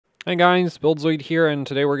Hey guys, BuildZoid here, and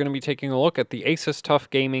today we're going to be taking a look at the ASUS TUF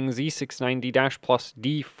Gaming Z690-Plus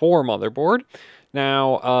D4 motherboard.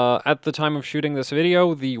 Now, at the time of shooting this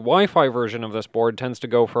video, the Wi-Fi version of this board tends to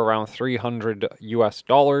go for around $300 US.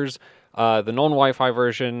 The non-Wi-Fi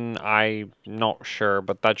version, I'm not sure,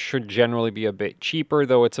 but that should generally be a bit cheaper,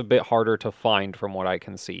 though it's a bit harder to find from what I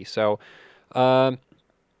can see. So,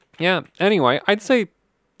 yeah, anyway, I'd say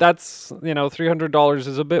that's, $300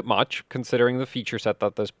 is a bit much considering the feature set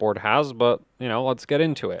that this board has, but, let's get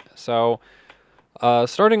into it. So,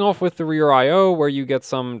 starting off with the rear I/O, where you get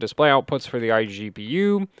some display outputs for the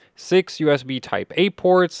iGPU, 6 USB Type-A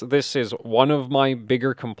ports. This is one of my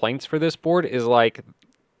bigger complaints for this board, is like,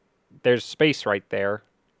 there's space right there.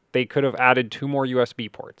 They could have added 2 more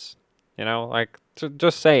USB ports.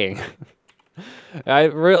 Just saying.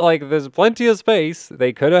 There's plenty of space.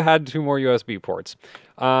 They could have had 2 more USB ports.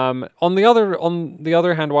 On the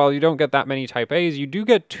other hand, while you don't get that many Type A's, you do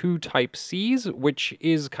get 2 Type C's, which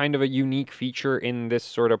is kind of a unique feature in this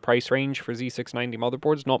sort of price range for Z690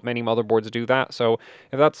 motherboards. Not many motherboards do that, so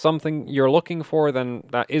if that's something you're looking for, then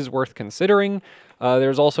that is worth considering.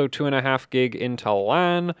 There's also 2.5 gig Intel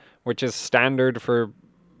LAN, which is standard for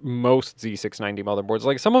most Z690 motherboards.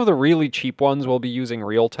 Like, some of the really cheap ones will be using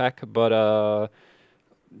Realtek, but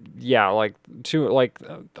yeah,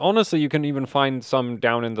 honestly, you can even find some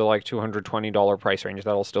down in the $220 price range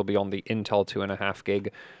that'll still be on the Intel 2.5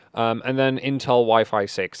 gig. And then Intel Wi-Fi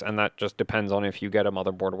 6, and that just depends on if you get a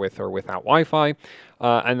motherboard with or without Wi-Fi.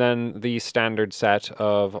 And then the standard set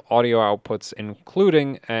of audio outputs,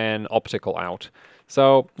 including an optical out.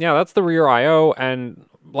 So yeah, that's the rear I/O, and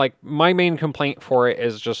my main complaint for it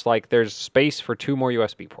is just there's space for 2 more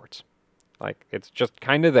USB ports. It's just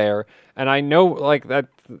kind of there, and I know that,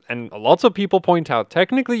 and lots of people point out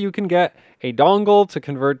technically you can get a dongle to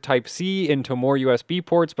convert Type C into more USB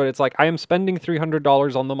ports, but it's like, I am spending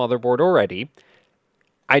 $300 on the motherboard already.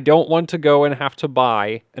 I don't want to go and have to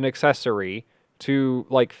buy an accessory to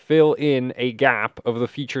fill in a gap of the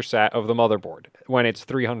feature set of the motherboard when it's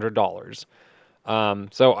 $300.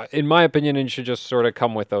 So in my opinion, it should just sort of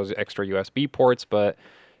come with those extra USB ports. But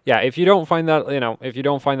yeah, if you don't find that,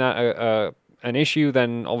 an issue,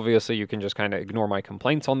 then obviously you can just kind of ignore my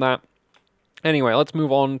complaints on that. Anyway, let's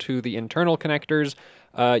move on to the internal connectors.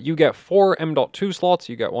 You get 4 M.2 slots.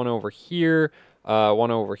 You get one over here,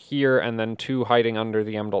 and then 2 hiding under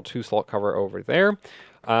the M.2 slot cover over there.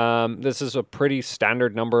 This is a pretty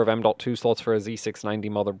standard number of M.2 slots for a Z690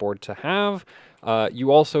 motherboard to have.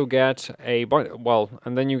 You also get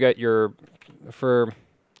and then you get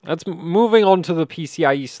that's moving on to the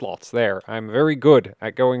PCIe slots there. I'm very good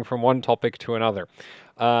at going from one topic to another.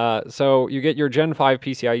 So you get your Gen 5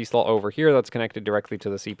 PCIe slot over here that's connected directly to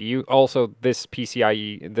the CPU. Also, this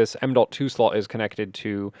M.2 slot is connected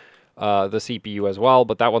to the CPU as well,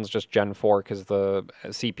 but that one's just Gen 4 because the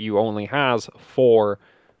CPU only has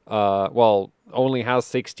only has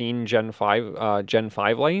 16 Gen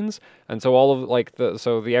 5 lanes, and so all of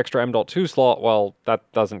the extra M.2 slot, well, that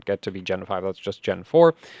doesn't get to be Gen 5, that's just Gen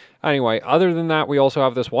 4. Anyway, other than that, we also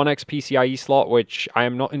have this 1X PCIe slot, which I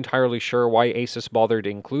am not entirely sure why ASUS bothered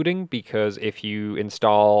including, because if you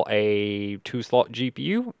install a 2-slot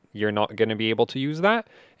GPU, you're not going to be able to use that.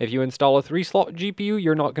 If you install a 3-slot GPU,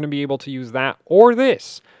 you're not going to be able to use that or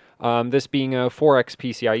this. This being a 4X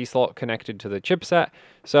PCIe slot connected to the chipset.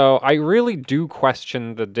 So I really do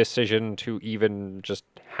question the decision to even just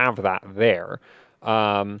have that there.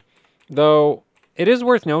 Though it is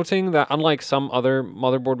worth noting that unlike some other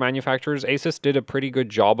motherboard manufacturers, ASUS did a pretty good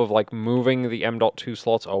job of moving the M.2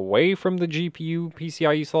 slots away from the GPU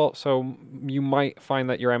PCIe slot. So you might find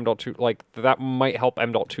that your M.2, that might help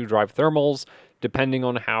M.2 drive thermals, depending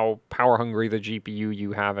on how power hungry the GPU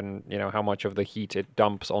you have and how much of the heat it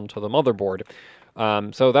dumps onto the motherboard.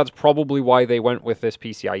 So that's probably why they went with this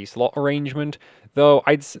PCIe slot arrangement. Though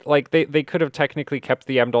they could have technically kept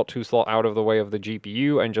the M.2 slot out of the way of the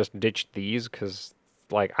GPU and just ditched these, because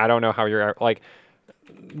I don't know how you're the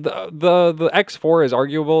X4 is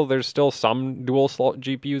arguable. There's still some dual slot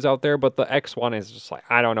GPUs out there, but the X1 is just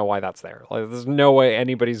I don't know why that's there. There's no way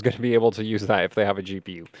anybody's going to be able to use that if they have a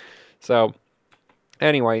GPU. So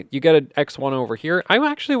anyway, you get an X1 over here.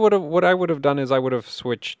 What I would have done is I would have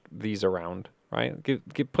switched these around, right?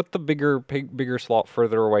 Put the bigger slot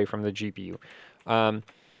further away from the GPU.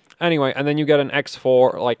 Anyway, and then you get an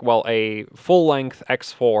X4, a full-length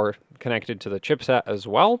X4 connected to the chipset as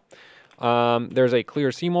well. There's a clear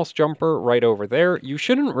CMOS jumper right over there. You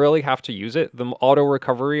shouldn't really have to use it. The auto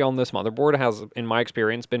recovery on this motherboard has, in my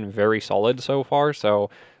experience, been very solid so far. So,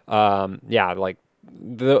 yeah,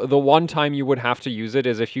 the one time you would have to use it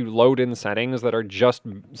is if you load in settings that are just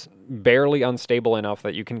barely unstable enough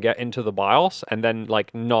that you can get into the BIOS and then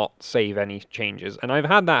like not save any changes. And I've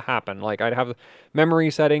had that happen. Like I'd have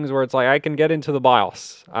memory settings where it's like I can get into the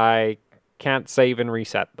BIOS. I can't save and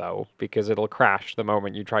reset though because it'll crash the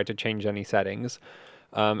moment you try to change any settings.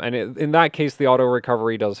 In that case, the auto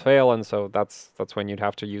recovery does fail, and so that's when you'd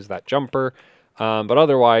have to use that jumper. But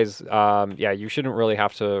otherwise, yeah, you shouldn't really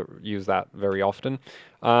have to use that very often.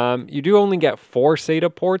 You do only get 4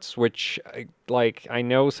 SATA ports, which, like, I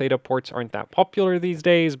know SATA ports aren't that popular these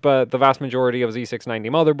days, but the vast majority of Z690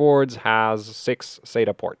 motherboards has 6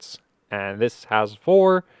 SATA ports, and this has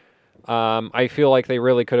 4. I feel like they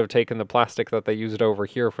really could have taken the plastic that they used over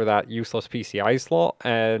here for that useless PCI slot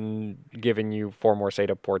and given you 4 more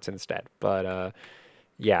SATA ports instead. But,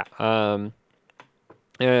 yeah.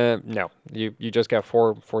 No, you just get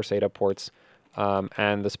four SATA ports,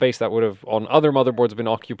 and the space that would have on other motherboards been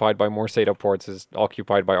occupied by more SATA ports is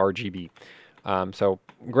occupied by RGB. So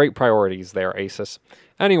great priorities there, ASUS.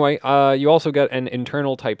 Anyway, you also get an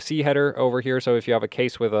internal Type-C header over here, so if you have a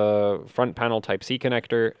case with a front panel Type-C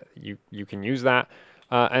connector, you can use that.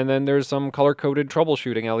 And then there's some color-coded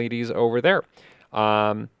troubleshooting LEDs over there.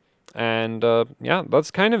 Yeah,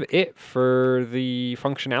 that's kind of it for the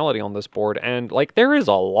functionality on this board. And like there is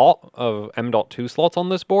a lot of M.2 slots on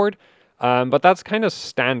this board, but that's kind of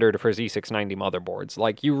standard for Z690 motherboards.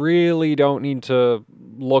 Like you really don't need to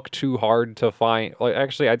look too hard to find, like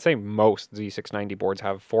actually I'd say most Z690 boards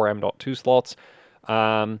have 4 M.2 slots.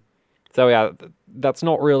 So yeah, that's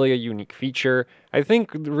not really a unique feature. I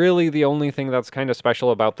think really the only thing that's kind of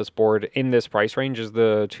special about this board in this price range is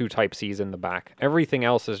the 2 Type-Cs in the back. Everything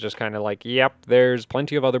else is just kind of like, yep, there's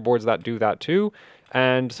plenty of other boards that do that too,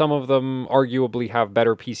 and some of them arguably have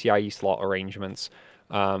better PCIe slot arrangements,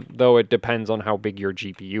 though it depends on how big your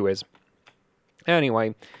GPU is.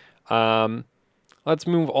 Anyway, let's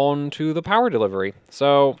move on to the power delivery.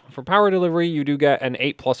 So for power delivery, you do get an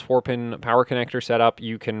 8 plus 4-pin power connector setup.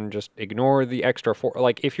 You can just ignore the extra 4.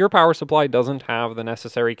 Like if your power supply doesn't have the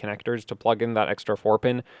necessary connectors to plug in that extra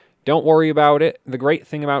 4-pin, don't worry about it. The great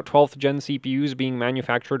thing about 12th gen CPUs being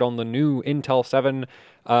manufactured on the new Intel 7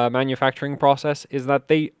 manufacturing process is that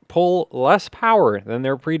they pull less power than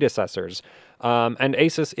their predecessors. And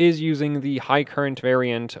ASUS is using the high current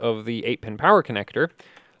variant of the 8-pin power connector.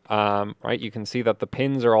 Right, you can see that the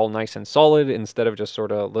pins are all nice and solid instead of just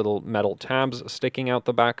sort of little metal tabs sticking out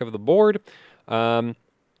the back of the board. And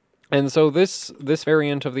so this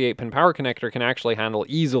variant of the 8-pin power connector can actually handle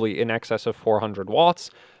easily in excess of 400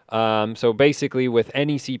 watts. So basically with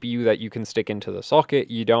any CPU that you can stick into the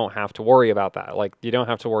socket, you don't have to worry about that. Like you don't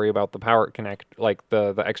have to worry about the power connect, like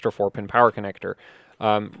the extra 4-pin power connector.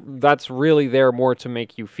 That's really there more to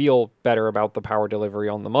make you feel better about the power delivery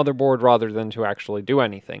on the motherboard rather than to actually do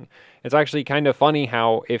anything. It's actually kind of funny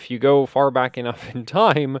how if you go far back enough in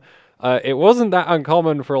time, it wasn't that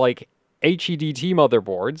uncommon for like HEDT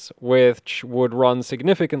motherboards, which would run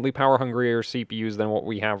significantly power hungrier CPUs than what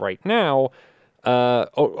we have right now,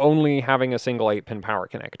 only having a single 8-pin power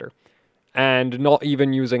connector. And not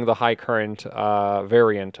even using the high current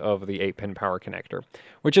variant of the 8-pin power connector,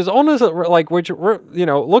 which is honestly, like, you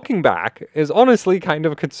know, looking back, is honestly kind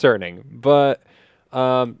of concerning. But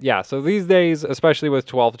yeah, so these days, especially with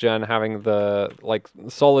 12th gen, having the like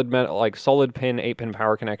solid pin 8-pin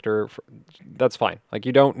power connector, that's fine. Like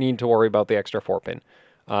you don't need to worry about the extra 4-pin.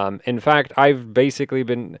 In fact, I've basically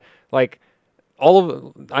been like.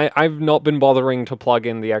 I've not been bothering to plug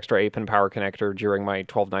in the extra 8-pin power connector during my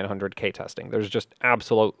 12900K testing. There's just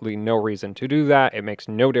absolutely no reason to do that. It makes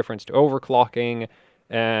no difference to overclocking,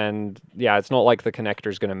 and yeah, it's not like the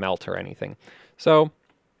connector's going to melt or anything. So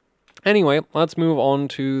anyway, let's move on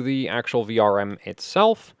to the actual VRM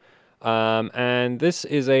itself. And this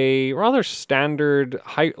is a rather standard,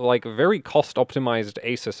 very cost-optimized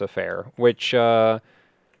ASUS affair, which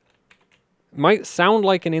might sound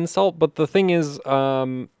like an insult, but the thing is,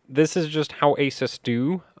 this is just how ASUS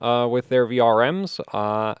do with their VRMs,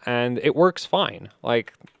 and it works fine.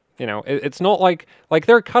 Like, you know, it's not like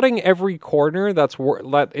they're cutting every corner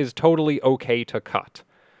that is totally okay to cut.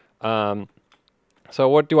 So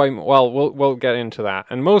what do well, we'll get into that,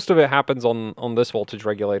 and most of it happens on this voltage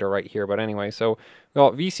regulator right here. But anyway, so we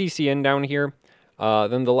got VCC in down here.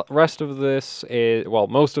 Then the rest of this is, well,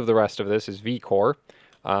 most of the rest of this is VCore.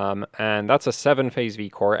 And that's a 7-phase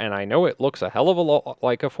VCore, and I know it looks a hell of a lot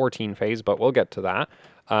like a 14-phase, but we'll get to that.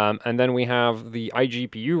 And then we have the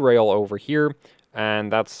iGPU rail over here,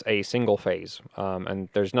 and that's a single phase. And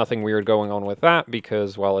there's nothing weird going on with that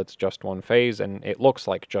because, well, it's just one phase, and it looks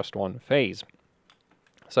like just one phase.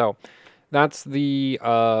 So that's the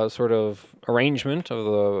sort of arrangement of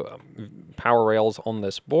the power rails on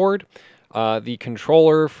this board. The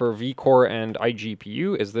controller for vCore and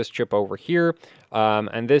iGPU is this chip over here,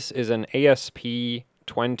 and this is an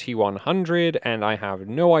ASP2100, and I have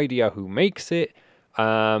no idea who makes it,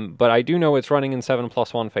 but I do know it's running in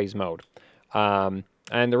 7+1 phase mode.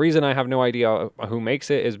 And the reason I have no idea who makes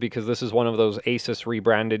it is because this is one of those ASUS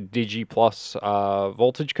rebranded DigiPlus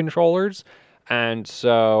voltage controllers. And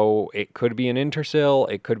so it could be an intersil,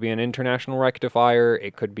 it could be an international rectifier,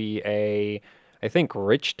 it could be I think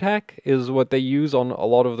Rich Tech is what they use on a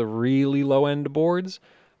lot of the really low-end boards.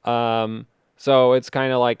 So it's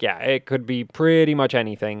kind of like, yeah, it could be pretty much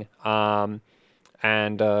anything. I'm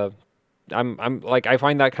like, I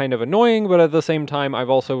find that kind of annoying, but at the same time, I've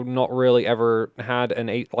also not really ever had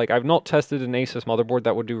I've not tested an ASUS motherboard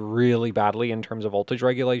that would do really badly in terms of voltage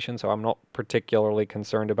regulation, so I'm not particularly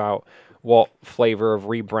concerned about what flavor of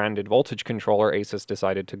rebranded voltage controller ASUS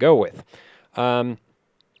decided to go with.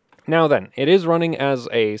 Now then, it is running as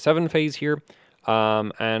a 7-phase here,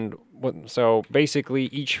 so basically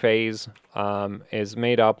each phase is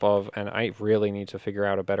made up of, and I really need to figure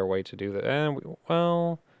out a better way to do that.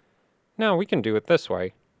 Well, no, we can do it this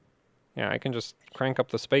way. Yeah, I can just crank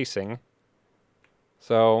up the spacing.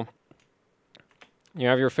 So you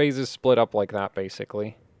have your phases split up like that,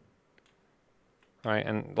 basically. Right,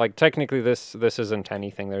 and like technically this isn't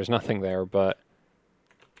anything. There's nothing there, but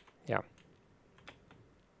yeah.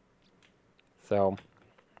 So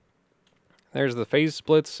there's the phase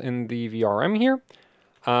splits in the VRM here.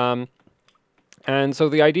 And so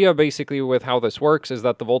the idea basically with how this works is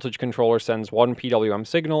that the voltage controller sends one PWM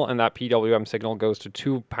signal, and that PWM signal goes to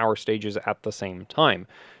 2 power stages at the same time.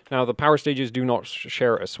 Now, the power stages do not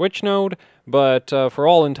share a switch node, but for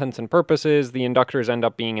all intents and purposes, the inductors end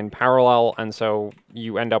up being in parallel, and so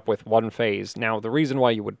you end up with one phase. Now, the reason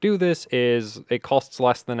why you would do this is it costs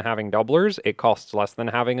less than having doublers, it costs less than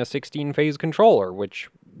having a 16-phase controller, which,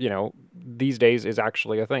 you know, these days is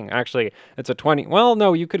actually a thing. Actually, it's a 20... Well,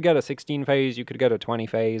 no, you could get a 16-phase, you could get a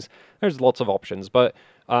 20-phase. There's lots of options, but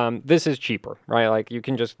this is cheaper, right? Like, you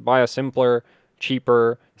can just buy a simpler,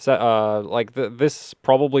 cheaper this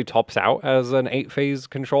probably tops out as an 8-phase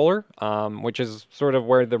controller, which is sort of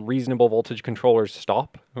where the reasonable voltage controllers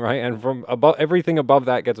stop, right? And from above, everything above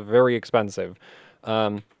that gets very expensive.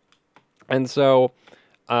 And so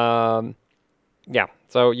yeah,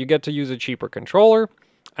 so you get to use a cheaper controller,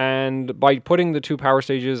 and by putting the 2 power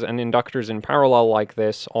stages and inductors in parallel like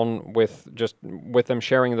this with them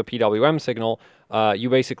sharing the PWM signal, you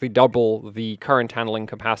basically double the current handling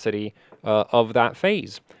capacity of that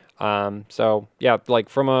phase. So yeah, like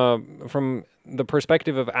from the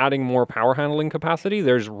perspective of adding more power handling capacity,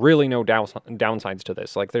 there's really no downsides to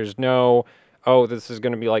this. Like, there's no, oh, this is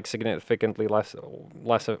going to be like significantly less,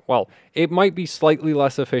 well, it might be slightly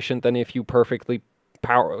less efficient than if you perfectly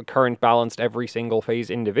current balanced every single phase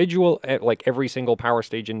like every single power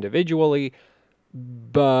stage individually,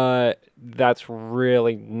 but that's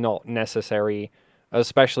really not necessary,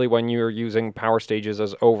 especially when you're using power stages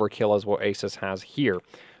as overkill as what ASUS has here.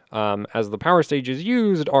 As the power stages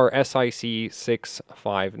used are SiC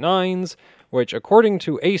 659s, which according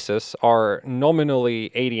to ASUS are nominally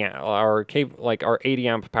 80 are 80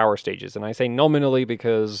 amp power stages. And I say nominally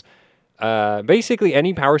because basically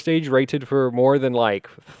any power stage rated for more than like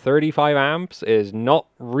 35 amps is not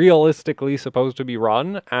realistically supposed to be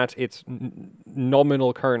run at its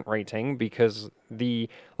nominal current rating, because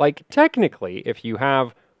technically if you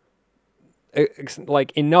have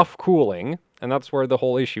like enough cooling, and that's where the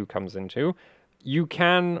whole issue comes into, you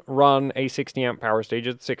can run a 60 amp power stage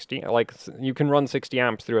at 60, like you can run 60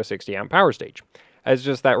 amps through a 60 amp power stage. It's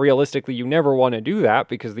just that realistically you never want to do that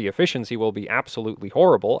because the efficiency will be absolutely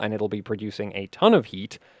horrible and it'll be producing a ton of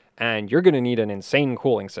heat, and you're going to need an insane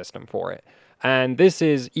cooling system for it. And this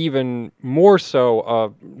is even more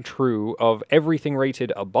so true of everything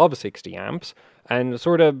rated above 60 amps. And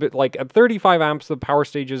sort of like at 35 amps, the power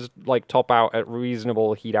stages like top out at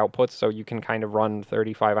reasonable heat outputs, so you can kind of run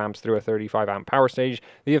 35 amps through a 35 amp power stage.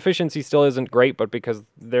 The efficiency still isn't great, but because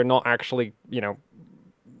they're not actually, you know,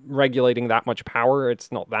 regulating that much power,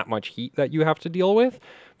 it's not that much heat that you have to deal with.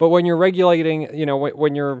 But when you're regulating, you know,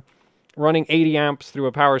 when you're running 80 amps through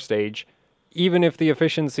a power stage, even if the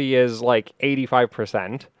efficiency is like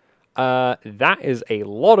 85%, that is a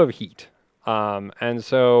lot of heat. And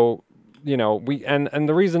so, you know, and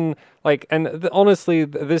the reason, like, and honestly,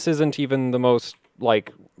 this isn't even the most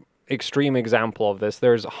like extreme example of this.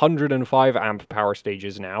 There's 105 amp power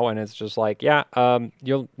stages now, and it's just like, yeah,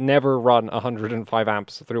 you'll never run 105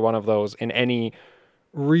 amps through one of those in any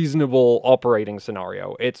reasonable operating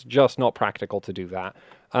scenario. It's just not practical to do that.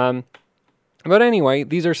 But anyway,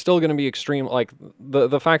 these are still going to be extreme, like,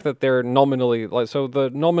 the fact that they're nominally, like, so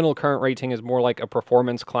the nominal current rating is more like a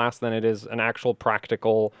performance class than it is an actual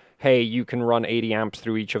practical, hey, you can run 80 amps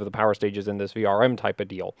through each of the power stages in this VRM type of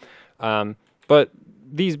deal. But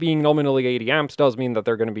these being nominally 80 amps does mean that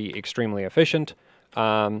they're going to be extremely efficient.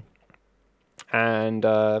 Yeah,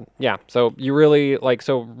 so you really, like,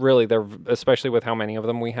 so really, they're, especially with how many of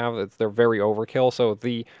them we have, they're very overkill. So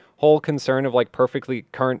the whole concern of, like, perfectly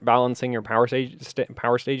current balancing your power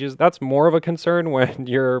stages, that's more of a concern when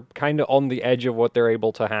you're kind of on the edge of what they're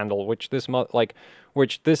able to handle, which this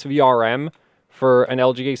VRM for an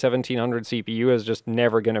LGA 1700 CPU is just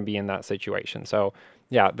never going to be in that situation. So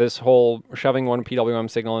yeah, this whole shoving one PWM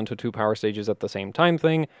signal into two power stages at the same time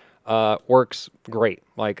thing works great.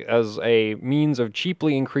 Like, as a means of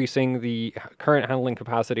cheaply increasing the current handling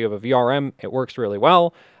capacity of a VRM, it works really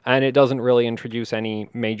well, and it doesn't really introduce any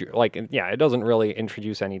major, like, yeah, it doesn't really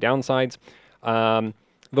introduce any downsides.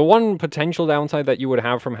 The one potential downside that you would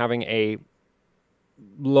have from having a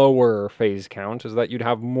lower phase count is that you'd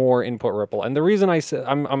have more input ripple. And the reason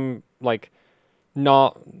I'm like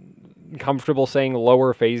not comfortable saying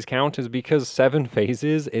lower phase count is because 7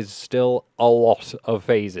 phases is still a lot of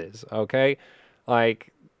phases, okay?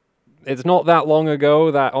 Like, it's not that long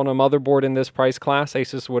ago that on a motherboard in this price class,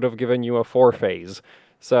 ASUS would have given you a 4-phase.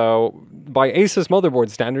 So by ASUS motherboard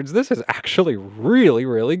standards, this is actually really,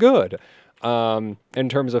 really good in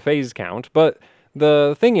terms of phase count. But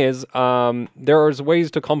the thing is, there's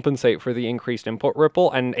ways to compensate for the increased input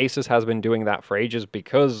ripple, and ASUS has been doing that for ages,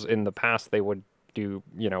 because in the past they would do,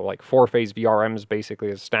 you know, like 4-phase VRMs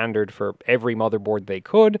basically as standard for every motherboard they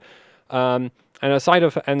could. And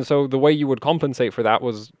so the way you would compensate for that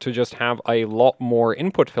was to just have a lot more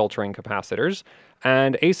input filtering capacitors,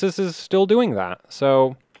 and ASUS is still doing that.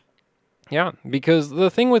 So yeah, because the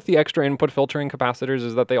thing with the extra input filtering capacitors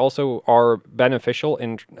is that they also are beneficial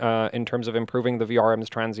in terms of improving the VRM's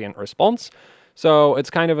transient response. So it's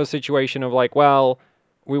kind of a situation of like, well,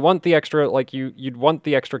 we want the extra, like, you'd want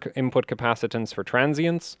the extra input capacitance for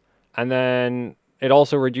transients, and then it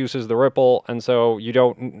also reduces the ripple, and so you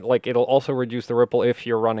don't, like, it'll also reduce the ripple if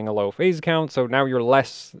you're running a low phase count, so now you're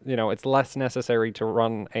less, you know, it's less necessary to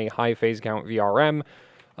run a high phase count VRM,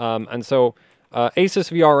 and so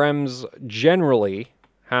ASUS VRMs generally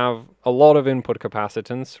have a lot of input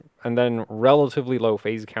capacitance and then relatively low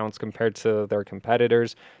phase counts compared to their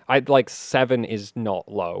competitors. I'd like 7 is not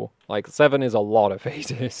low. Like 7 is a lot of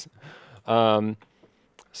phases.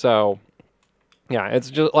 So yeah, it's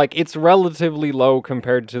just like, it's relatively low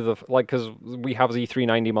compared to the, like, because we have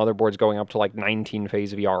Z390 motherboards going up to like 19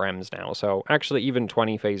 phase VRMs now. So actually even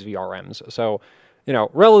 20 phase VRMs. So, you know,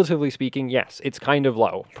 relatively speaking, yes, it's kind of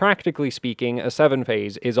low. Practically speaking, a 7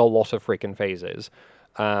 phase is a lot of freaking phases.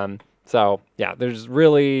 So yeah, there's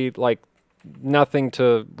really like nothing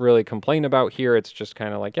to really complain about here. It's just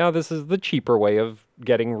kind of like, yeah, this is the cheaper way of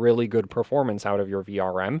getting really good performance out of your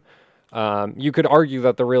VRM. You could argue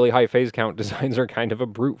that the really high phase count designs are kind of a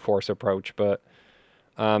brute force approach, but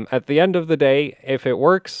at the end of the day, if it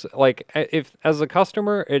works, like, if as a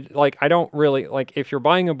customer, it, like, I don't really, like, if you're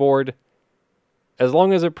buying a board, as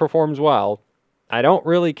long as it performs well, I don't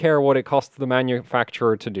really care what it costs the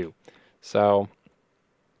manufacturer to do. So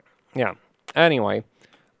yeah, anyway,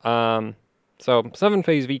 so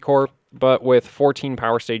 7-phase V-core, but with 14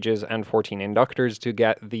 power stages and 14 inductors to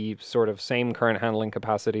get the sort of same current handling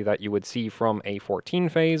capacity that you would see from a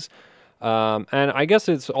 14-phase. And I guess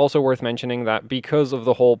it's also worth mentioning that because of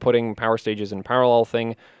the whole putting power stages in parallel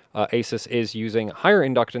thing, ASUS is using higher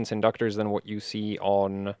inductance inductors than what you see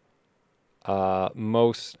on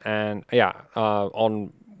most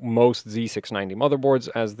Z690 motherboards,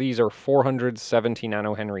 as these are 470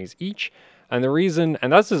 nanohenries each. And the reason,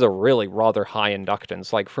 and this is a really rather high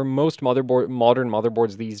inductance, like for most modern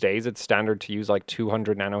motherboards these days, it's standard to use like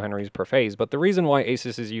 200 nanohenries per phase. But the reason why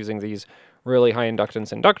ASUS is using these really high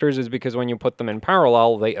inductance inductors is because when you put them in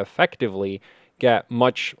parallel, they effectively get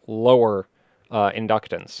much lower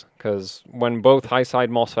inductance, because when both high-side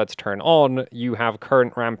MOSFETs turn on, you have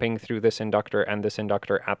current ramping through this inductor and this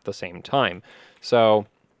inductor at the same time. So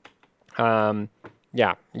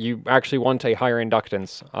yeah, you actually want a higher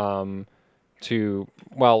inductance to,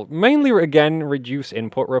 well, mainly, again, reduce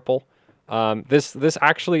input ripple. This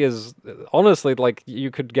actually is, honestly, like,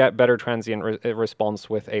 you could get better transient response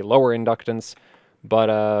with a lower inductance,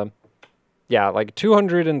 but yeah, like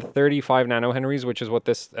 235 nanohenries, which is what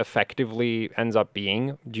this effectively ends up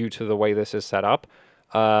being due to the way this is set up,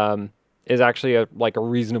 is actually a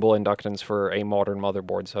reasonable inductance for a modern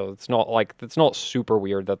motherboard. So it's not like, it's not super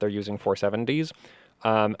weird that they're using 470s.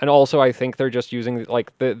 And also, I think they're just using,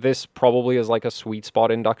 like, this probably is like a sweet spot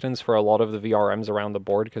inductance for a lot of the VRMs around the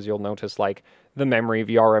board, because you'll notice, like, the memory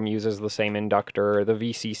VRM uses the same inductor, the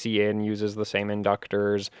VCC in uses the same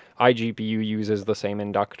inductors, iGPU uses the same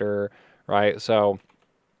inductor, right? So,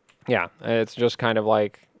 yeah, it's just kind of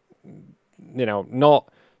like, you know, not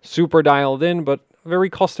super dialed in, but very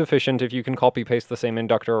cost efficient if you can copy paste the same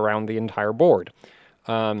inductor around the entire board.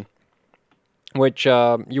 Which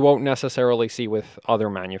you won't necessarily see with other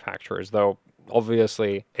manufacturers, though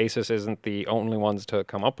obviously ASUS isn't the only ones to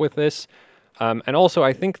come up with this. And also,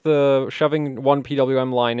 I think the shoving one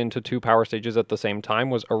PWM line into two power stages at the same time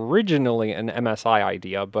was originally an MSI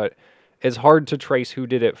idea, but it's hard to trace who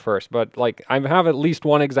did it first. But, like, I have at least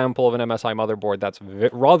one example of an MSI motherboard that's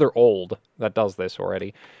rather old that does this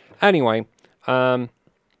already. Anyway, so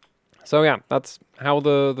yeah, that's how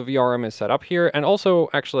the VRM is set up here. And also,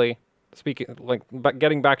 actually, speaking, like,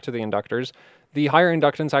 getting back to the inductors, the higher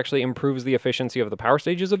inductance actually improves the efficiency of the power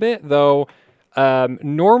stages a bit, though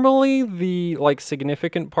normally the, like,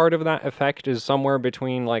 significant part of that effect is somewhere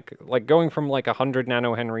between, like going from, like, 100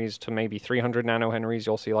 nanohenries to maybe 300 nanohenries.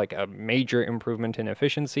 You'll see, like, a major improvement in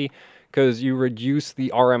efficiency because you reduce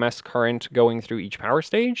the RMS current going through each power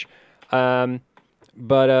stage.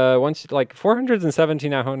 But once, like, 470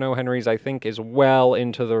 nanohenries, I think, is well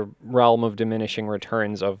into the realm of diminishing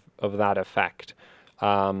returns of that effect.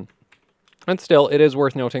 And still, it is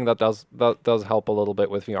worth noting that does help a little bit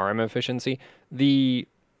with VRM efficiency. The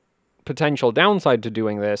potential downside to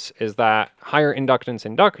doing this is that higher inductance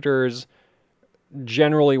inductors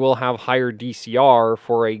generally will have higher DCR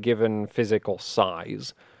for a given physical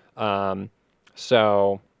size.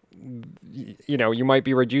 So, you know, you might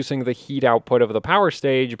be reducing the heat output of the power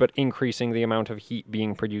stage, but increasing the amount of heat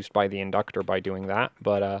being produced by the inductor by doing that.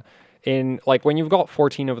 But in, like, when you've got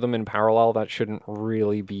 14 of them in parallel, that shouldn't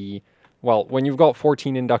really be, well, when you've got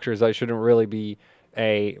 14 inductors, that shouldn't really be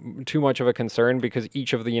too much of a concern, because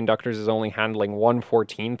each of the inductors is only handling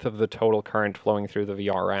 1/14 of the total current flowing through the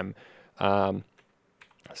VRM.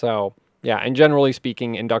 So, yeah, and generally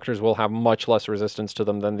speaking, inductors will have much less resistance to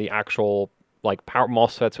them than the actual, like, power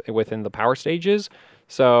MOSFETs within the power stages.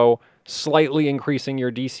 So slightly increasing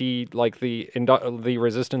your DC, like the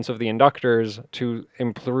resistance of the inductors to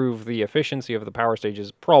improve the efficiency of the power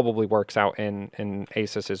stages, probably works out in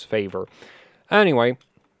ASUS's favor. Anyway,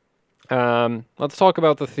 let's talk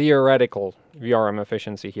about the theoretical VRM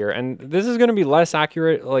efficiency here. And this is going to be less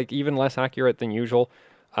accurate, like even less accurate than usual.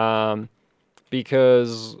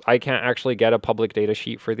 Because I can't actually get a public data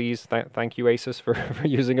sheet for these. Thank you, ASUS, for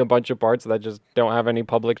using a bunch of parts that just don't have any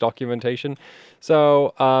public documentation.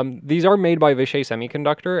 So these are made by Vishay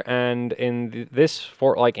Semiconductor, and in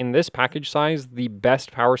this package size, the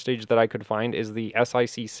best power stage that I could find is the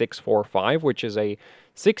SIC645, which is a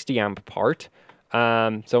 60 amp part.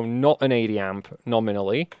 So not an 80 amp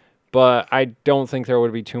nominally. But I don't think there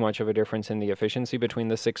would be too much of a difference in the efficiency between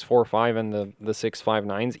the 645 and the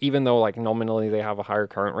 659s, even though, like, nominally they have a higher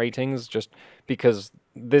current ratings, just because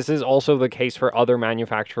this is also the case for other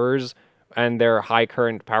manufacturers and their high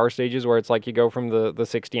current power stages, where it's like you go from the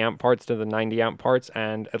 60 amp parts to the 90 amp parts,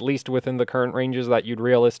 and at least within the current ranges that you'd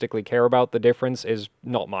realistically care about, the difference is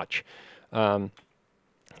not much.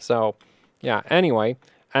 So, yeah, anyway.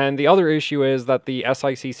 And the other issue is that the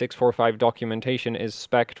SIC645 documentation is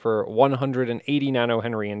spec'd for 180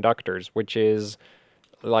 nanohenry inductors, which is,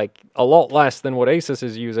 like, a lot less than what ASUS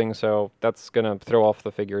is using, so that's going to throw off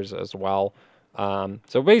the figures as well.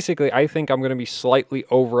 So basically, I think I'm going to be slightly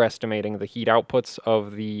overestimating the heat outputs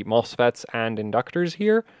of the MOSFETs and inductors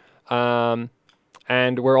here.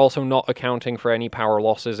 And we're also not accounting for any power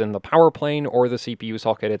losses in the power plane or the CPU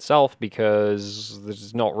socket itself, because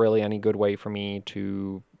there's not really any good way for me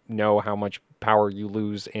to know how much power you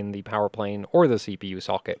lose in the power plane or the CPU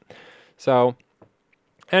socket. So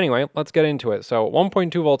anyway, let's get into it. So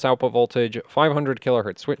 1.2 volts output voltage, 500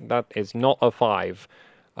 kilohertz, that is not a 5.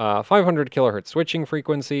 500 kilohertz switching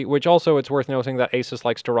frequency, which also, it's worth noting that ASUS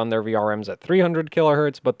likes to run their VRMs at 300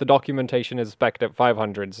 kilohertz, but the documentation is spec'd at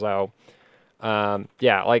 500, so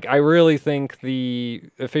yeah, like, I really think the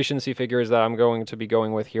efficiency figures that I'm going to be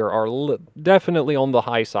going with here are definitely on the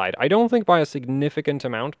high side. I don't think by a significant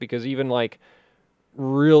amount, because even, like,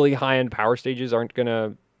 really high-end power stages aren't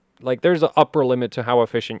gonna, like, there's an upper limit to how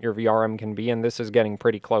efficient your VRM can be, and this is getting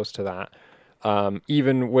pretty close to that.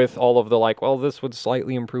 Even with all of the, like, well, this would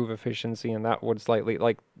slightly improve efficiency, and that would slightly.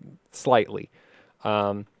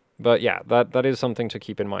 But yeah, that is something to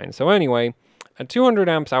keep in mind. So anyway, at 200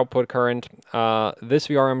 amps output current, this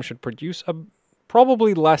VRM should produce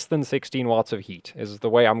probably less than 16 watts of heat, is the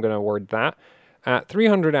way I'm going to word that. At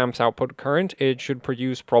 300 amps output current, it should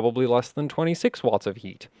produce probably less than 26 watts of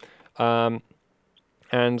heat.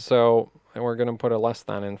 And so we're going to put a less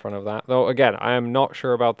than in front of that. Though, again, I am not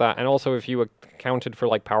sure about that. And also, if you accounted for,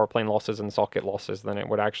 like, power plane losses and socket losses, then it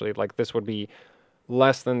would actually, like, this would be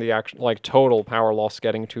less than the actual, like, total power loss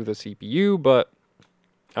getting to the CPU. But,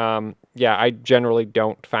 yeah, I generally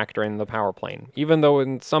don't factor in the power plane. Even though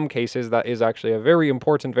in some cases that is actually a very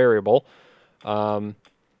important variable.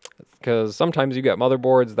 Because sometimes you get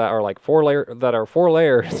motherboards that are like four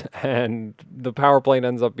layers, and the power plane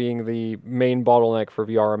ends up being the main bottleneck for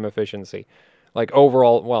VRM efficiency. Like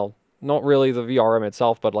overall, well, not really the VRM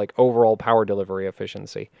itself, but like overall power delivery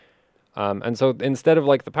efficiency. And so instead of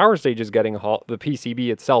like the power stages getting hot, the PCB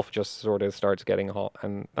itself just sort of starts getting hot,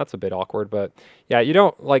 and that's a bit awkward. But yeah, you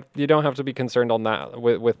don't have to be concerned on that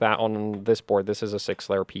with that on this board. This is a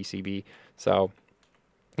 6-layer PCB, so.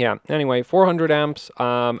 Yeah, anyway, 400 amps,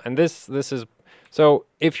 and this is, so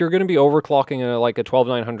if you're going to be overclocking like a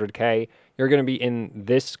 12900K, you're going to be in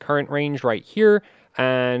this current range right here,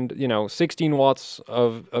 and, you know, 16 watts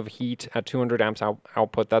of heat at 200 amps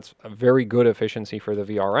output, that's a very good efficiency for the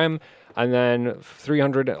VRM, and then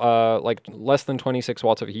 300, like less than 26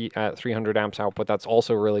 watts of heat at 300 amps output, that's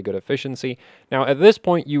also really good efficiency. Now, at this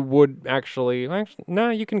point, you would actually no,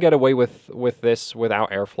 you can get away with this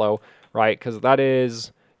without airflow, right, because that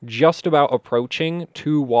is just about approaching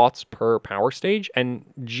 2 watts per power stage, and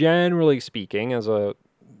generally speaking, as a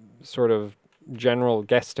sort of general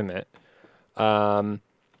guesstimate,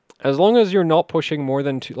 as long as you're not pushing more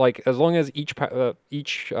than 2, like as long as each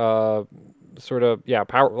sort of, yeah,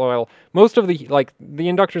 power, well, most of the, like, the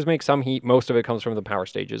inductors make some heat, most of it comes from the power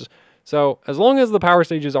stages. So as long as the power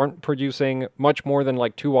stages aren't producing much more than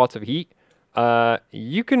like 2 watts of heat,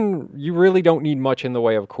 you really don't need much in the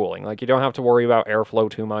way of cooling. Like, you don't have to worry about airflow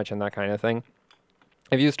too much and that kind of thing.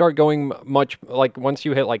 If you start going much, like once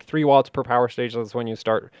you hit like 3 watts per power stage, that's when you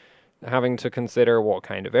start having to consider what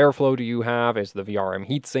kind of airflow do you have, is the VRM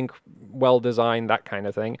heatsink well designed, that kind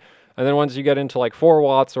of thing. And then once you get into like 4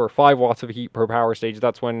 watts or 5 watts of heat per power stage,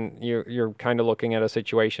 that's when you're kind of looking at a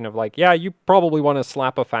situation of like, yeah, you probably want to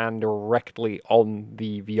slap a fan directly on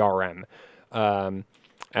the VRM.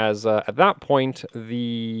 As at that point,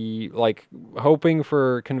 the, like, hoping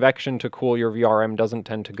for convection to cool your VRM doesn't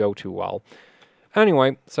tend to go too well.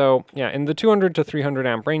 Anyway, so yeah, in the 200 to 300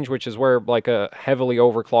 amp range, which is where like a heavily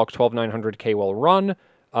overclocked 12900K will run,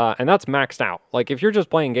 and that's maxed out. Like, if you're just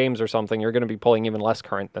playing games or something, you're going to be pulling even less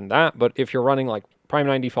current than that. But if you're running like Prime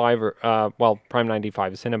 95 or, well, Prime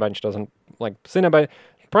 95, Cinebench doesn't, like,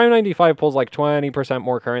 Prime 95 pulls like 20%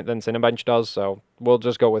 more current than Cinebench does, so we'll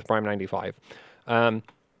just go with Prime 95.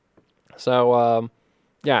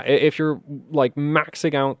 Yeah, if you're like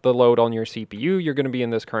maxing out the load on your CPU, you're going to be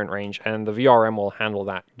in this current range, and the VRM will handle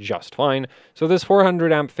that just fine. So this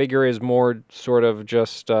 400 amp figure is more sort of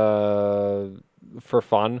just for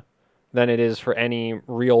fun than it is for any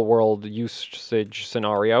real world usage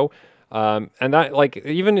scenario. And that, like,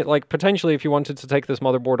 even like potentially if you wanted to take this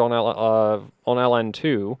motherboard on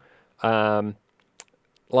LN2,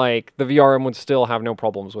 like, the VRM would still have no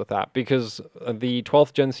problems with that, because the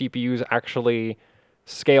 12th gen CPUs actually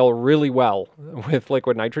scale really well with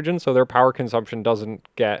liquid nitrogen, so their power consumption doesn't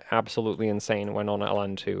get absolutely insane when on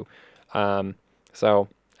LN2. So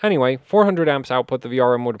anyway, 400 amps output, the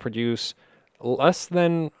VRM would produce less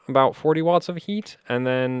than about 40 watts of heat, and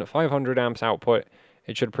then 500 amps output,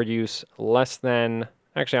 it should produce less than,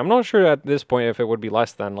 actually, I'm not sure at this point if it would be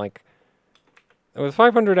less than, like, with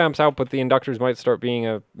 500 amps output, the inductors might start being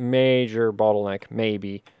a major bottleneck,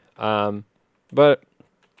 maybe. But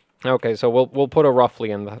okay, so we'll put a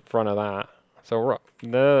roughly in the front of that. So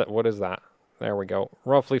what is that? There we go.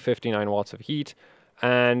 Roughly 59 watts of heat,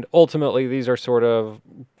 and ultimately these are sort of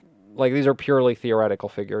like, these are purely theoretical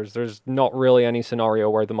figures. There's not really any scenario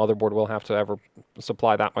where the motherboard will have to ever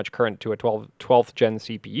supply that much current to a 12th gen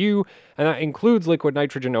CPU, and that includes liquid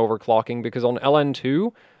nitrogen overclocking, because on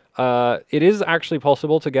LN2. It is actually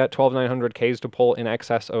possible to get 12900Ks to pull in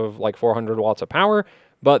excess of like 400 watts of power,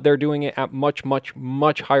 but they're doing it at much, much,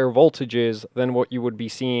 much higher voltages than what you would be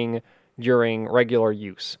seeing during regular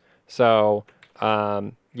use. So,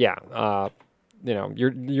 yeah, you know,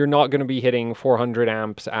 you're not going to be hitting 400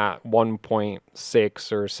 amps at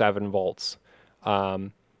 1.6 or 7 volts.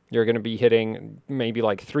 You're going to be hitting maybe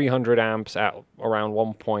like 300 amps at around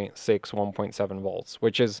 1.6, 1.7 volts,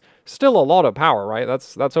 which is still a lot of power, right?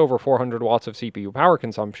 That's over 400 watts of CPU power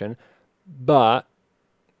consumption, but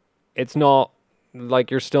it's not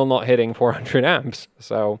like, you're still not hitting 400 amps.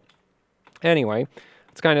 So anyway,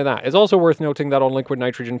 it's kind of that. It's also worth noting that on liquid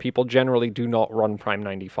nitrogen, people generally do not run Prime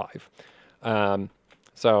 95.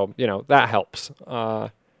 So, you know, that helps.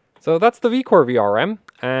 So that's the V-Core VRM.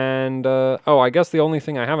 And, oh, I guess the only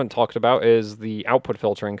thing I haven't talked about is the output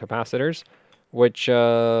filtering capacitors, which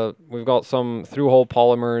we've got some through-hole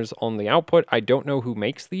polymers on the output. I don't know who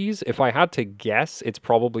makes these. If I had to guess, it's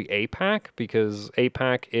probably APAC, because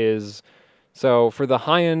APAC is... So for the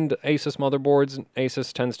high-end ASUS motherboards,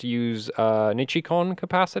 ASUS tends to use Nichicon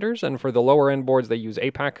capacitors, and for the lower-end boards, they use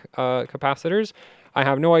APAC capacitors. I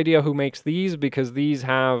have no idea who makes these, because these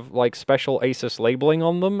have like special ASUS labeling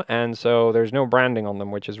on them, and so there's no branding on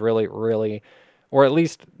them, which is really, really, or at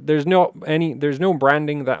least there's no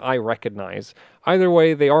branding that I recognize. Either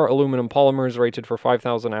way, they are aluminum polymers rated for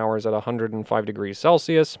 5,000 hours at 105 degrees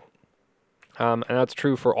Celsius. And that's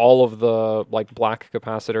true for all of the like black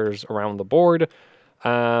capacitors around the board.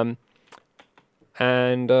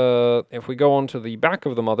 If we go on to the back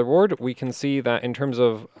of the motherboard, we can see that in terms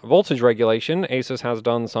of voltage regulation, ASUS has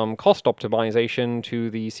done some cost optimization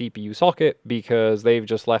to the CPU socket, because they've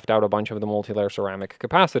just left out a bunch of the multi-layer ceramic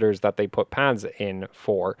capacitors that they put pads in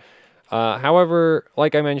for. However,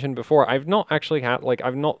 like I mentioned before, I've not actually had, like,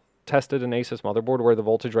 I've not tested an ASUS motherboard where the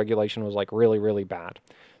voltage regulation was like really, really bad.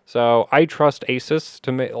 So I trust ASUS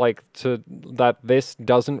to make that this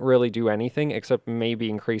doesn't really do anything except maybe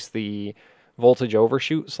increase the voltage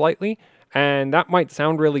overshoot slightly. And that might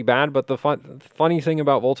sound really bad, but the funny thing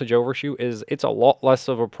about voltage overshoot is it's a lot less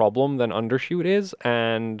of a problem than undershoot is.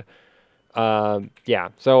 And yeah,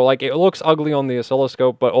 so like it looks ugly on the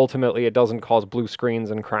oscilloscope, but ultimately it doesn't cause blue screens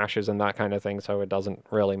and crashes and that kind of thing, so it doesn't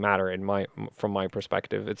really matter from my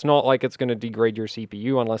perspective. It's not like it's going to degrade your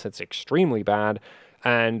CPU unless it's extremely bad.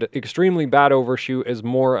 And extremely bad overshoot is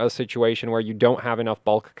more a situation where you don't have enough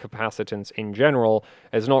bulk capacitance in general.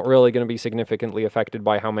 It's not really going to be significantly affected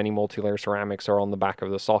by how many multi-layer ceramics are on the back of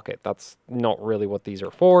the socket. That's not really what these are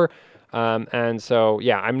for. And so,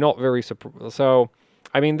 yeah, I'm not very surprised. So,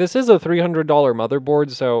 I mean, this is a $300 motherboard,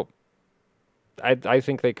 so I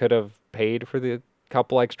think they could have paid for the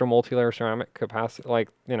couple extra multi-layer ceramic capacity. Like,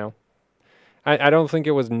 you know, I don't think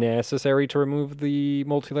it was necessary to remove the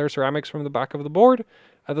multi-layer ceramics from the back of the board.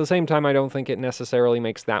 At the same time, I don't think it necessarily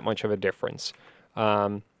makes that much of a difference.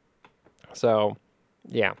 So,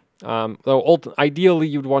 yeah. Though ideally,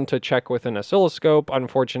 you'd want to check with an oscilloscope.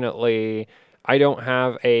 Unfortunately, I don't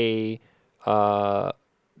have a... for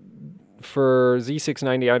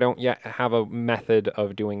Z690, I don't yet have a method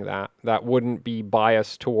of doing that. That wouldn't be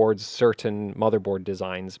biased towards certain motherboard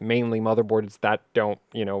designs, mainly motherboards that don't,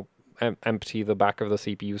 you know, empty the back of the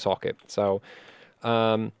CPU socket. So,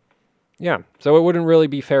 yeah, so it wouldn't really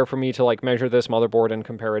be fair for me to like measure this motherboard and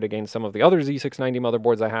compare it against some of the other Z690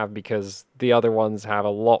 motherboards I have, because the other ones have a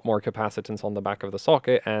lot more capacitance on the back of the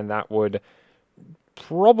socket, and that would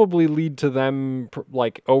probably lead to them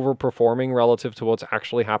like overperforming relative to what's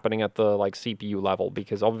actually happening at the like CPU level,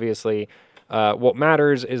 because obviously what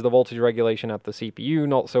matters is the voltage regulation at the CPU,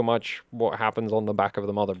 not so much what happens on the back of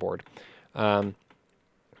the motherboard.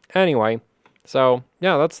 Anyway, so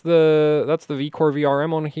yeah, that's the V-Core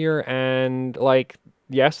VRM on here, and like,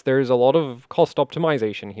 yes, there's a lot of cost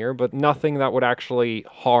optimization here, but nothing that would actually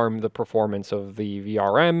harm the performance of the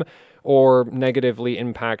VRM or negatively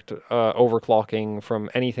impact overclocking from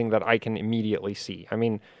anything that I can immediately see. I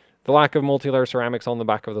mean, the lack of multi-layer ceramics on the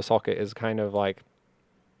back of the socket is kind of like,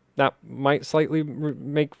 that might slightly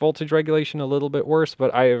make voltage regulation a little bit worse,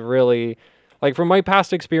 but I really... Like, from my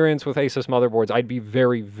past experience with ASUS motherboards, I'd be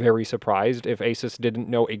very, very surprised if ASUS didn't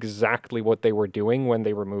know exactly what they were doing when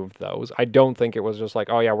they removed those. I don't think it was just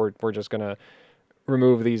like, oh yeah, we're just going to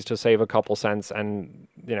remove these to save a couple cents and,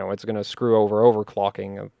 you know, it's going to screw over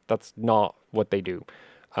overclocking. That's not what they do.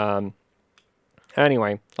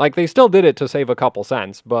 Anyway, like, they still did it to save a couple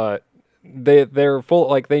cents, but they're full,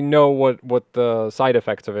 like, they know what the side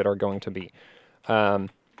effects of it are going to be.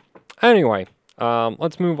 Anyway...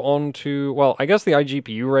 let's move on to, well, I guess the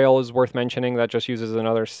iGPU rail is worth mentioning. That just uses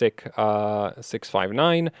another SICK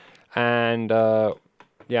 659, and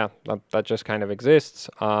yeah, that just kind of exists.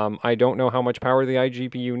 I don't know how much power the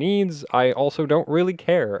iGPU needs. I also don't really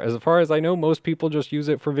care. As far as I know, most people just use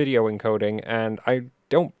it for video encoding, and I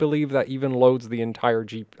don't believe that even loads the entire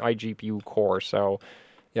iGPU core, so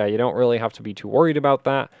yeah, you don't really have to be too worried about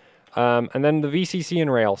that. And then the VCC and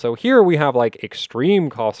rail. So here we have like extreme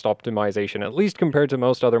cost optimization, at least compared to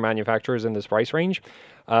most other manufacturers in this price range.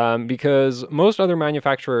 Because most other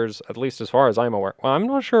manufacturers, at least as far as I'm aware, well, I'm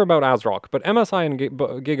not sure about ASRock, but MSI and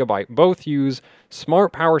Gigabyte both use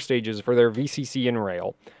smart power stages for their VCC and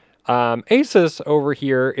rail. ASUS over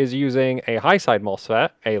here is using a high side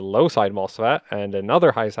MOSFET, a low side MOSFET, and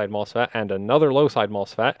another high side MOSFET, and another low side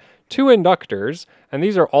MOSFET, 2 inductors, and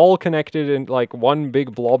these are all connected in like one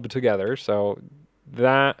big blob together, so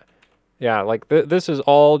that, yeah, like this is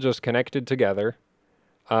all just connected together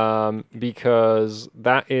because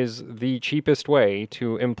that is the cheapest way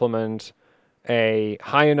to implement a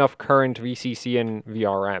high enough current VCC in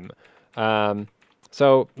VRM.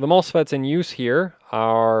 So the MOSFETs in use here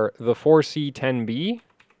are the 4C10B.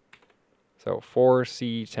 So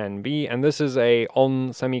 4C10B, and this is a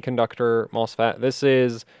on-semiconductor MOSFET. This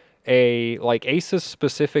is a like ASUS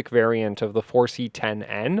specific variant of the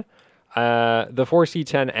 4C10N. The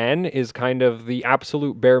 4C10N is kind of the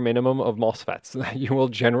absolute bare minimum of MOSFETs that you will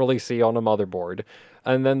generally see on a motherboard.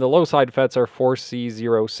 And then the low side FETs are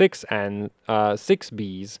 4C06N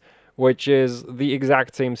 6Bs, which is the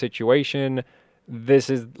exact same situation. This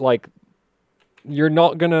is like, you're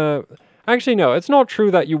not gonna... Actually, no, it's not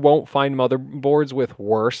true that you won't find motherboards with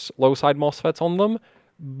worse low side MOSFETs on them,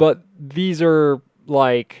 but these are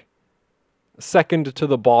like second to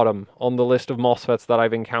the bottom on the list of MOSFETs that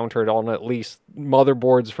I've encountered on at least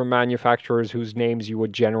motherboards from manufacturers whose names you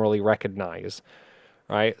would generally recognize,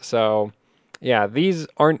 right? So, yeah, these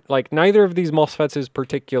aren't, like, neither of these MOSFETs is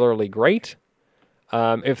particularly great.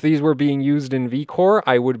 If these were being used in vCore,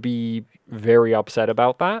 I would be very upset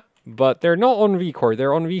about that. But they're not on vCore,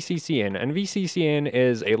 they're on VCCN, and VCCN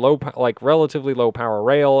is a relatively low power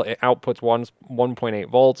rail. It outputs 1.8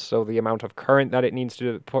 volts, so the amount of current that it needs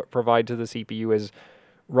to provide to the CPU is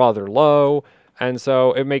rather low, and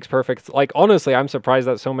so it makes perfect... Like, honestly, I'm surprised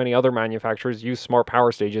that so many other manufacturers use smart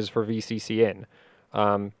power stages for VCCN.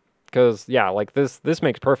 Because, yeah, like, this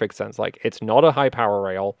makes perfect sense. Like, it's not a high power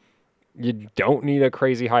rail. You don't need a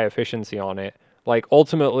crazy high efficiency on it. Like,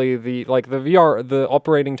 ultimately, the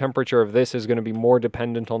operating temperature of this is going to be more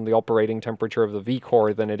dependent on the operating temperature of the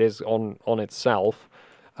vCore than it is on itself.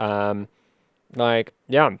 Like,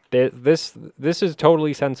 yeah, this is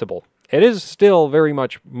totally sensible. It is still very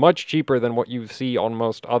much cheaper than what you see on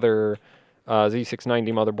most other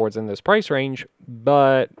Z690 motherboards in this price range,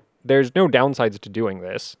 but there's no downsides to doing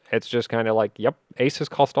this. It's just kind of like, yep, ASUS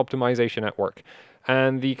cost optimization at work.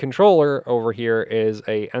 And the controller over here is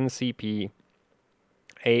a NCP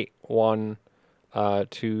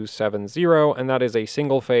 81270, and that is a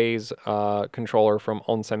single phase controller from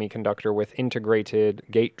On Semiconductor with integrated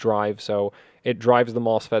gate drive, so it drives the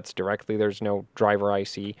MOSFETs directly. There's no driver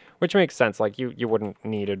IC, which makes sense. Like, you wouldn't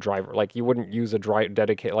need a driver, like, you wouldn't use a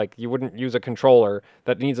you wouldn't use a controller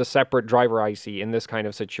that needs a separate driver IC in this kind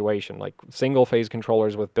of situation. Like, single phase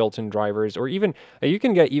controllers with built-in drivers, or even you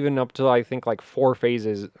can get even up to, I think, like four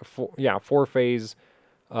phase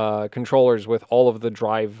controllers with all of the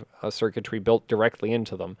drive circuitry built directly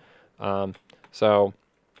into them. So,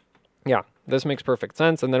 yeah, this makes perfect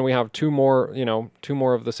sense. And then we have two more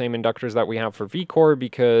of the same inductors that we have for vCore,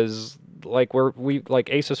 because like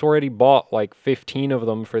ASUS already bought like 15 of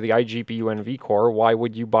them for the iGPU and vCore. Why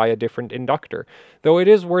would you buy a different inductor? Though it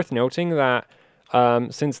is worth noting that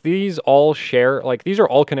since these all share, like, these are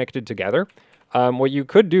all connected together, what you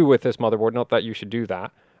could do with this motherboard, not that you should do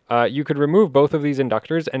that, you could remove both of these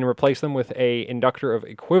inductors and replace them with a inductor of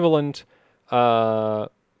equivalent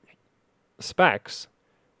specs,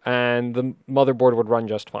 and the motherboard would run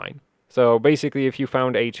just fine. So basically, if you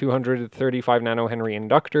found a 235 nanohenry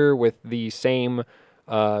inductor with the same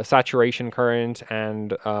saturation current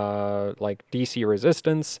and like DC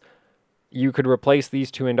resistance, you could replace these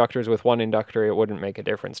two inductors with one inductor. It wouldn't make a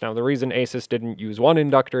difference. Now, the reason ASUS didn't use one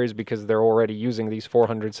inductor is because they're already using these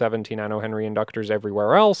 470 nanohenry inductors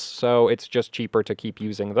everywhere else, so it's just cheaper to keep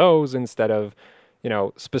using those instead of,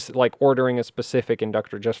 like ordering a specific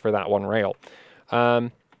inductor just for that one rail.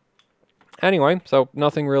 Anyway, so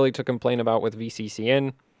nothing really to complain about with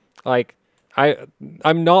VCCN. Like,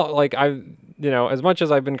 I'm not, like, as much as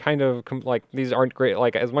I've been kind of, like, these aren't great,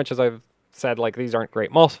 like, as much as I've said, like, these aren't great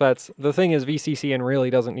MOSFETs, the thing is VCCN really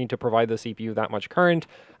doesn't need to provide the CPU that much current,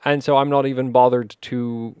 and so I'm not even bothered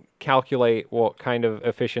to calculate what kind of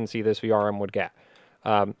efficiency this VRM would get.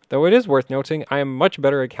 Though it is worth noting, I am much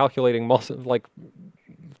better at calculating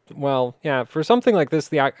well, yeah, for something like this,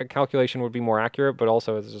 the calculation would be more accurate, but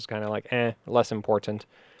also it's just kind of like, less important.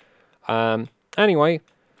 Anyway,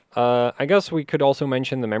 I guess we could also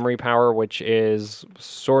mention the memory power, which is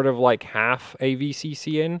sort of like half a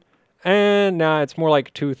VCCN. And nah, it's more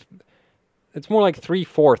like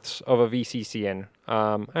 3/4 of a VCCN.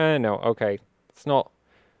 No, okay. It's not,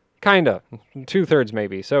 kinda. 2/3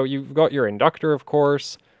 maybe. So you've got your inductor, of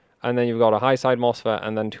course, and then you've got a high side MOSFET,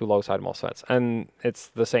 and then two low side MOSFETs. And it's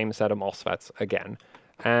the same set of MOSFETs again.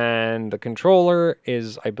 And the controller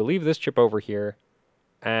is, I believe, this chip over here.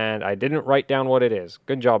 And I didn't write down what it is.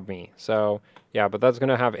 Good job, me. So, yeah, but that's going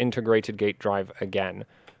to have integrated gate drive again.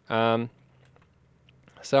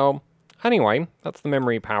 So, anyway, that's the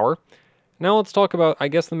memory power. now let's talk about, I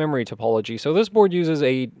guess, the memory topology. So this board uses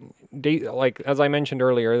like as I mentioned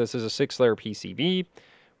earlier, this is a 6-layer PCB.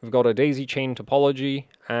 We've got a daisy chain topology,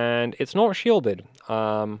 and it's not shielded.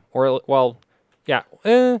 Well, yeah,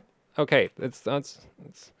 okay, it's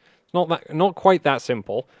not quite that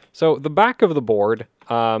simple. So the back of the board,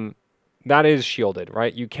 that is shielded,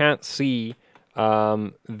 right? You can't see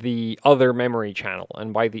the other memory channel,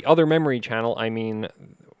 and by the other memory channel, I mean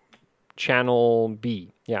channel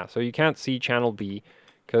B. Yeah, so you can't see channel B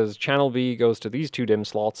because channel B goes to these 2 DIMM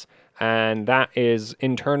slots, and that is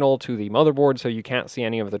internal to the motherboard, so you can't see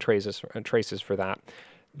any of the traces for that.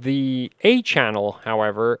 The A channel,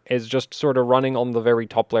 however, is just sort of running on the very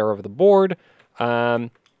top layer of the board, and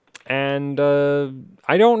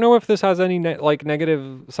I don't know if this has any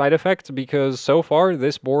negative side effects, because so far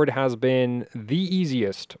this board has been the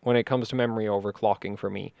easiest when it comes to memory overclocking for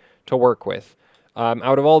me to work with.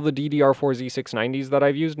 Out of all the DDR4 Z690s that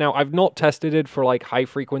I've used, now I've not tested it for like high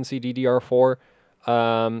frequency DDR4,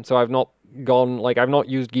 so I've not I've not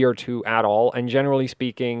used Gear 2 at all, and generally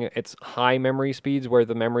speaking, it's high memory speeds where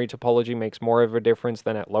the memory topology makes more of a difference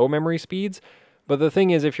than at low memory speeds. But the thing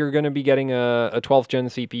is, if you're going to be getting a 12th gen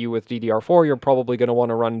CPU with DDR4, you're probably going to want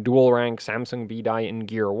to run dual rank Samsung B-die in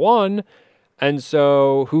Gear 1, and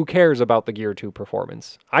so who cares about the Gear 2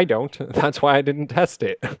 performance? I don't. That's why I didn't test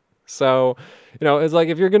it. So, you know, it's like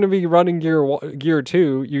if you're going to be running Gear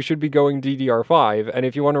 2, you should be going DDR5, and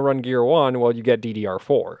if you want to run Gear 1, well, you get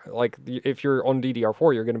DDR4. Like, if you're on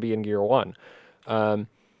DDR4, you're going to be in Gear 1. And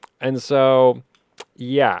so,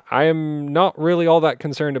 yeah, I am not really all that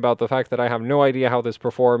concerned about the fact that I have no idea how this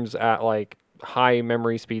performs at, like, high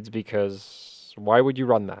memory speeds, because why would you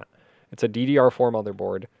run that? It's a DDR4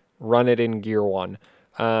 motherboard. Run it in Gear 1.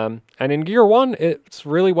 And in Gear 1, it's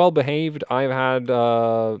really well behaved. I've had,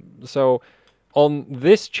 so on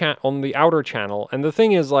this on the outer channel, and the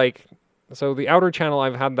thing is, like, so the outer channel,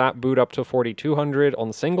 I've had that boot up to 4200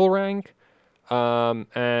 on single rank,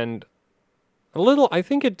 and a little, I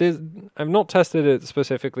think it did, I've not tested it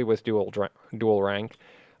specifically with dual rank,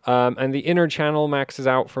 and the inner channel maxes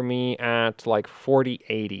out for me at, like,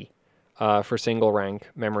 4080, for single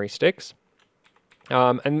rank memory sticks.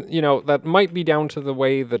 And, you know, that might be down to the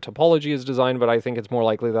way the topology is designed, but I think it's more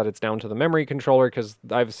likely that it's down to the memory controller, because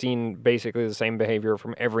I've seen basically the same behavior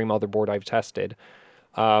from every motherboard I've tested,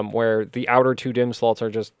 where the outer 2 DIMM slots are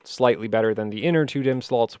just slightly better than the inner 2 DIMM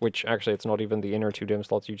slots, which actually it's not even the inner 2 DIMM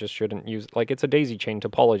slots. You just shouldn't use, like, it's a daisy chain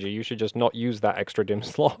topology. You should just not use that extra DIMM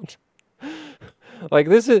slot. Like,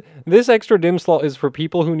 this extra DIMM slot is for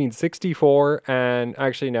people who need 64, and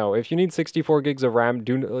actually no, if you need 64 gigs of RAM,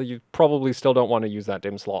 you probably still don't want to use that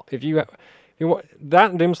DIMM slot. That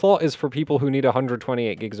DIMM slot is for people who need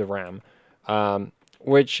 128 gigs of RAM,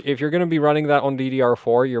 which, if you're going to be running that on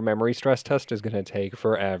DDR4, your memory stress test is going to take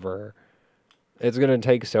forever. It's going to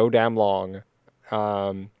take so damn long.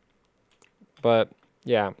 But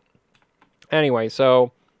yeah. Anyway,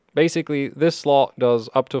 so basically this slot does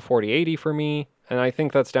up to 4080 for me, and I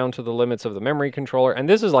think that's down to the limits of the memory controller. And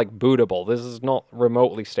this is, like, bootable. This is not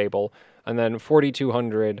remotely stable. And then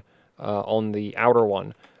 4200 on the outer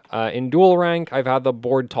one. In dual rank, I've had the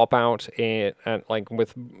board top out at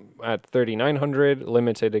 3900,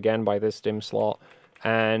 limited again by this DIMM slot.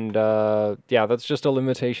 And yeah, that's just a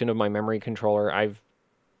limitation of my memory controller. I've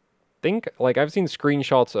seen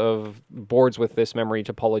screenshots of boards with this memory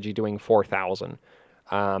topology doing 4000.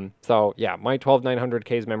 So yeah, my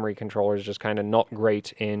 12900K's memory controller is just kind of not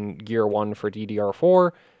great in Gear 1 for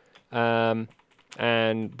DDR4.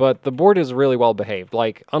 But the board is really well behaved.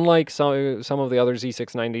 Like, unlike some of the other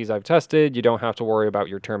Z690s I've tested, you don't have to worry about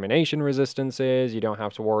your termination resistances, you don't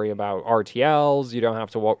have to worry about RTLs, you don't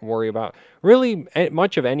have to worry about really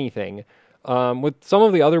much of anything. With some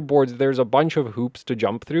of the other boards, there's a bunch of hoops to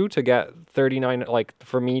jump through to get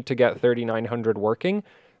 3900 working.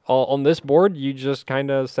 On this board, you just kind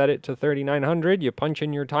of set it to 3900, you punch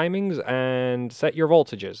in your timings, and set your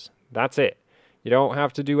voltages. That's it. You don't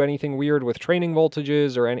have to do anything weird with training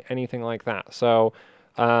voltages or anything like that. So,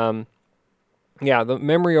 yeah, the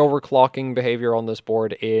memory overclocking behavior on this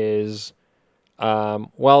board is,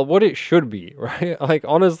 well, what it should be, right? Like,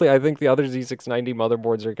 honestly, I think the other Z690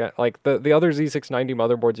 motherboards are, the other Z690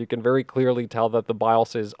 motherboards, you can very clearly tell that the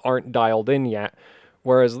BIOSes aren't dialed in yet.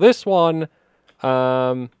 Whereas this one,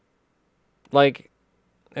 like,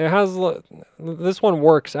 this one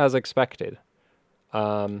works as expected.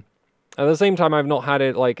 At the same time, I've not had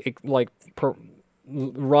it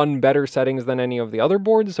run better settings than any of the other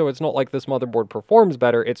boards, so it's not like this motherboard performs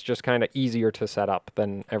better, it's just kind of easier to set up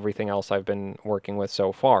than everything else I've been working with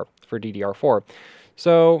so far for DDR4.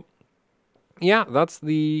 So, yeah, that's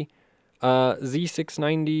the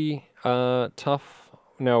Z690 TUF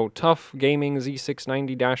Gaming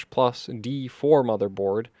Z690-Plus D4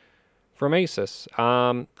 motherboard from ASUS.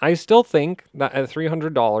 I still think that at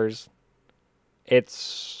 $300,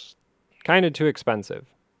 it's kind of too expensive.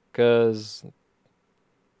 Because,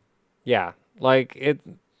 yeah, like,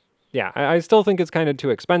 I still think it's kind of too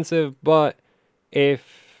expensive, but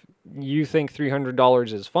if you think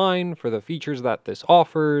 $300 is fine for the features that this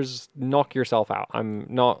offers, knock yourself out. I'm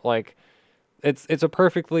not, like, it's a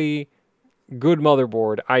perfectly good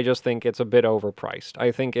motherboard. I just think it's a bit overpriced.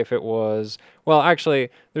 I think if it was, well, actually,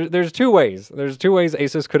 there's two ways. There's two ways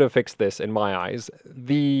ASUS could have fixed this in my eyes.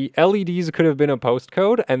 The LEDs could have been a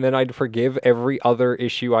postcode, and then I'd forgive every other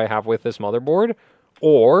issue I have with this motherboard.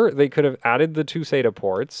 Or they could have added the two SATA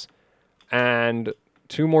ports and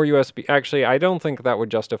two more USB. Actually, I don't think that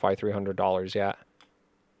would justify $300 yet.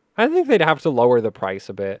 I think they'd have to lower the price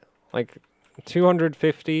a bit, like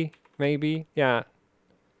 $250 maybe. Yeah.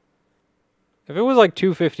 If it was like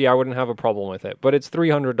 $250, I wouldn't have a problem with it, but it's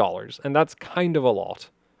 $300, and that's kind of a lot.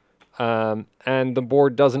 And the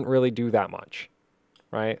board doesn't really do that much,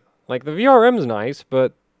 right? Like, the VRM's nice,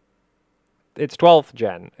 but it's 12th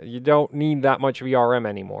gen. You don't need that much VRM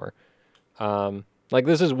anymore. Like,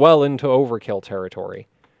 this is well into overkill territory.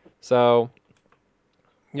 So,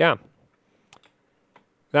 yeah.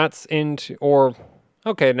 That's into, or...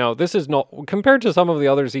 Okay, no, this is not, compared to some of the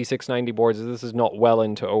other Z690 boards, this is not well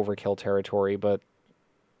into overkill territory, but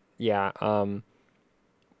yeah,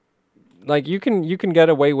 like, you can get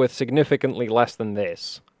away with significantly less than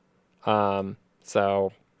this.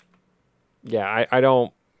 So, yeah, I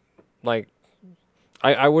don't, like,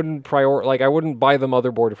 I wouldn't I wouldn't buy the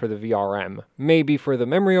motherboard for the VRM. Maybe for the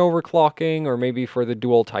memory overclocking, or maybe for the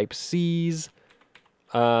dual type Cs,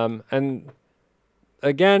 and...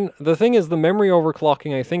 Again, the thing is, the memory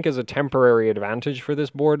overclocking, I think, is a temporary advantage for this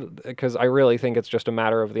board, because I really think it's just a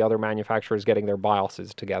matter of the other manufacturers getting their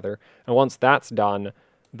BIOSes together. And once that's done,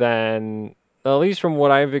 then, at least from what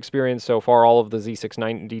I've experienced so far, all of the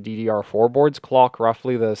Z690 DDR4 boards clock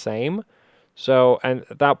roughly the same. So, and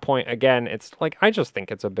at that point, again, it's like, I just think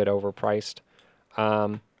it's a bit overpriced.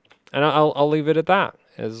 And I'll leave it at that.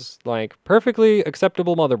 Is like, perfectly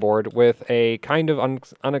acceptable motherboard with a kind of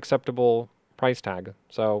unacceptable price tag.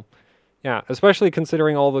 So, yeah, especially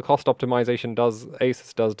considering all the cost optimization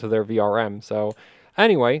ASUS does to their VRM. So,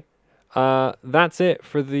 anyway, that's it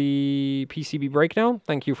for the PCB breakdown.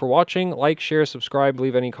 Thank you for watching. Like, share, subscribe,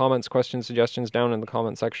 leave any comments, questions, suggestions down in the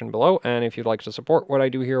comment section below. And if you'd like to support what I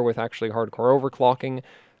do here with actually hardcore overclocking,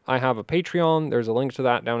 I have a Patreon. There's a link to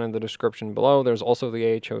that down in the description below. There's also the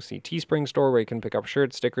AHOC Teespring store where you can pick up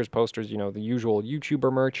shirts, stickers, posters, you know, the usual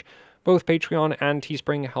YouTuber merch. Both Patreon and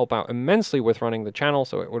Teespring help out immensely with running the channel,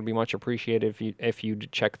 so it would be much appreciated if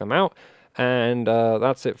you'd check them out. And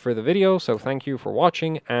that's it for the video, so thank you for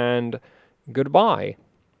watching, and goodbye.